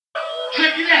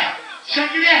Check it out.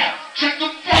 Check it out. Check the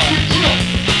fucking drill.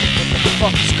 What the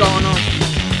fuck is going on?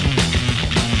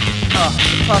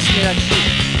 Pass me that shit.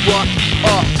 What?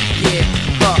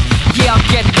 Yeah, I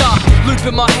get the loop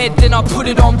in my head, then I put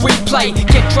it on replay.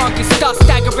 Get drunk and start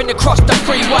staggering across the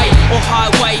freeway or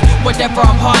highway, whenever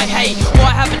I'm high. Hey,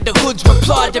 why haven't the hoods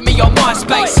replied to me on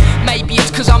MySpace? Maybe it's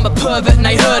cause I'm a pervert and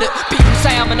they heard it. People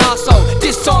say I'm an arsehole,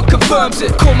 this song confirms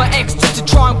it. Call my ex just to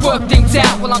try and work things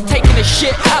out while I'm taking a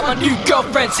shit at my new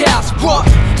girlfriend's house. What?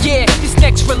 Yeah, this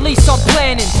next release I'm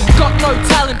planning. Got no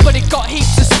talent, but it got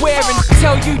heaps of swearing.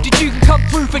 Tell you that you can come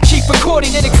through for cheap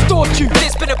recording and extort you.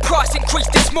 There's been a price increase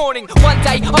this morning. One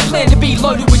day I plan to be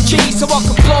loaded with cheese so I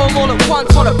can blow them all at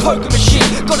once on a poker machine.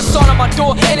 Got a sign on my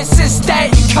door and it says stay,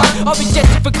 you cunt. I've been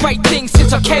destined for great things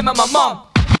since I came at my mum.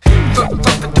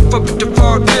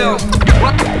 Verbill,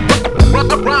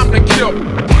 rhyme to kill.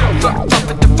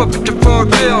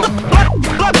 Verbill,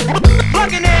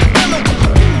 Buggin and Illin.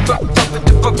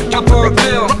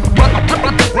 Verbill,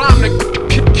 rhyme to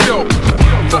kill.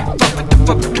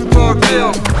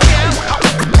 Verbill.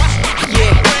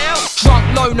 Drunk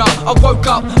loner, I woke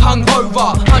up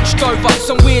hungover, hunched over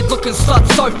some weird looking slut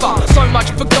sofa. So much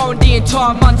for going the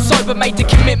entire month sober. Made the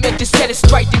commitment to set it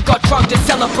straight, then got drunk to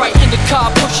celebrate. In the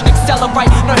car, push and accelerate,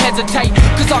 no hesitate,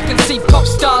 cause I can see pop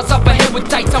stars up ahead with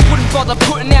dates. I wouldn't bother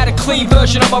putting out a clean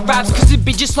version of my raps, cause it'd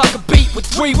be just like a beat with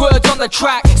 3 words on the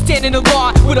track. Standing in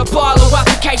line with a bylaw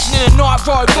application in a night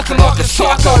road, looking like a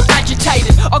psycho,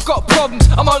 agitated. I got problems,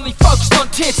 I'm only focused on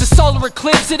tits. A solar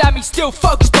eclipse, it had me still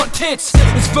focused on tits.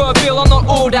 It's Verbill, I'm not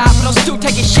all that, but I'll still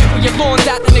take a shit where your lawn's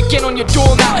at, then again on your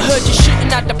doormat. I heard you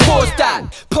shitting at the pause that,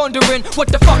 pondering what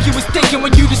the fuck you was thinking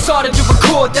when you decided to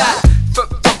record that.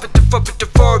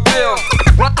 Verbill,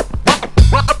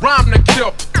 rhyme to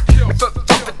kill.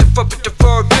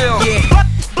 Verbill, yeah.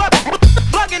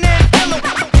 Buggin and Illin.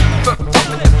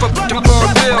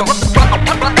 Verbill,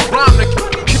 rhyme to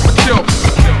kill.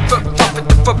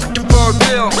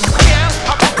 Verbill.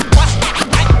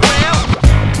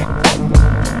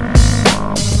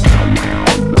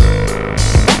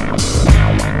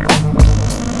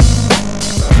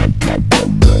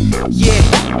 Yeah.